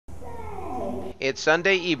It's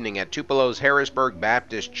Sunday evening at Tupelo's Harrisburg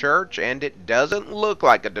Baptist Church, and it doesn't look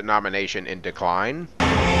like a denomination in decline.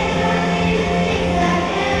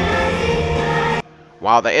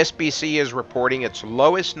 While the SBC is reporting its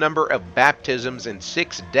lowest number of baptisms in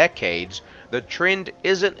 6 decades, the trend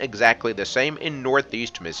isn't exactly the same in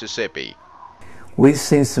northeast Mississippi. We've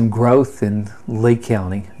seen some growth in Lee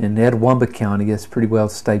County. In Etowah County, it's pretty well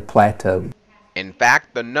stayed plateaued. In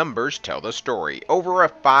fact, the numbers tell the story. Over a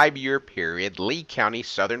 5-year period, Lee County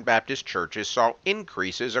Southern Baptist churches saw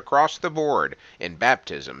increases across the board in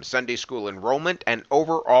baptism, Sunday school enrollment, and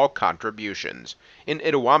overall contributions. In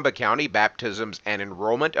Etowah County, baptisms and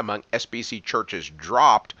enrollment among SBC churches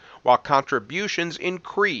dropped, while contributions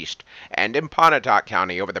increased. And in Pontotoc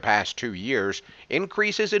County over the past 2 years,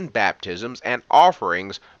 increases in baptisms and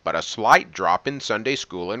offerings, but a slight drop in Sunday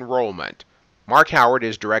school enrollment. Mark Howard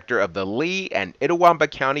is director of the Lee and Etowah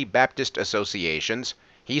County Baptist Associations.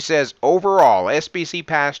 He says overall, SBC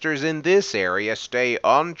pastors in this area stay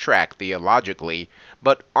on track theologically,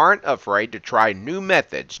 but aren't afraid to try new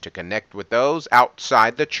methods to connect with those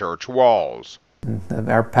outside the church walls.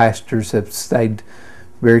 Our pastors have stayed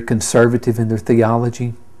very conservative in their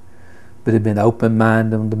theology, but have been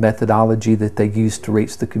open-minded on the methodology that they use to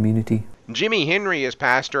reach the community. Jimmy Henry is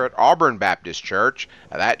pastor at Auburn Baptist Church.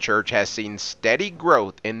 That church has seen steady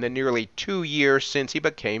growth in the nearly 2 years since he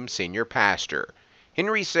became senior pastor.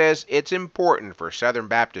 Henry says it's important for Southern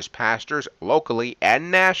Baptist pastors locally and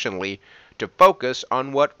nationally to focus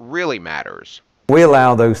on what really matters. We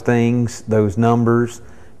allow those things, those numbers,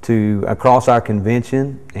 to across our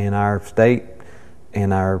convention and our state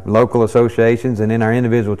and our local associations and in our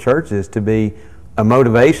individual churches to be a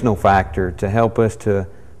motivational factor to help us to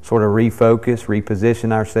sort of refocus,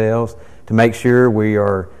 reposition ourselves, to make sure we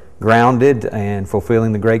are grounded and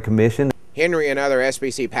fulfilling the Great Commission. Henry and other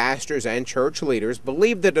SBC pastors and church leaders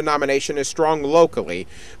believe the denomination is strong locally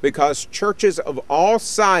because churches of all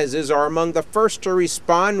sizes are among the first to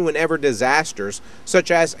respond whenever disasters, such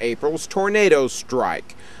as April's tornadoes,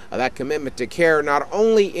 strike. That commitment to care, not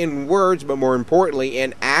only in words but more importantly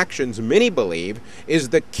in actions, many believe is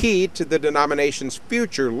the key to the denomination's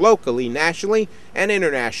future locally, nationally, and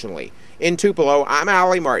internationally. In Tupelo, I'm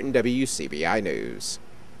Allie Martin, WCBI News.